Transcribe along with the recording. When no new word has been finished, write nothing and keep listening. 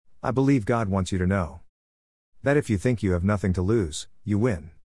I believe God wants you to know that if you think you have nothing to lose, you win.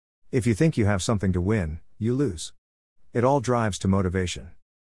 If you think you have something to win, you lose. It all drives to motivation.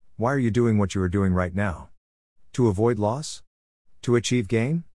 Why are you doing what you are doing right now? To avoid loss? To achieve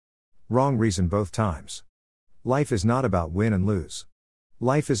gain? Wrong reason both times. Life is not about win and lose.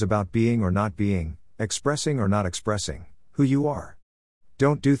 Life is about being or not being, expressing or not expressing, who you are.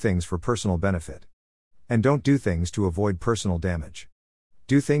 Don't do things for personal benefit. And don't do things to avoid personal damage.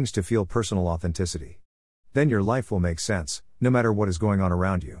 Do things to feel personal authenticity. Then your life will make sense, no matter what is going on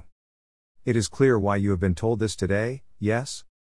around you. It is clear why you have been told this today, yes?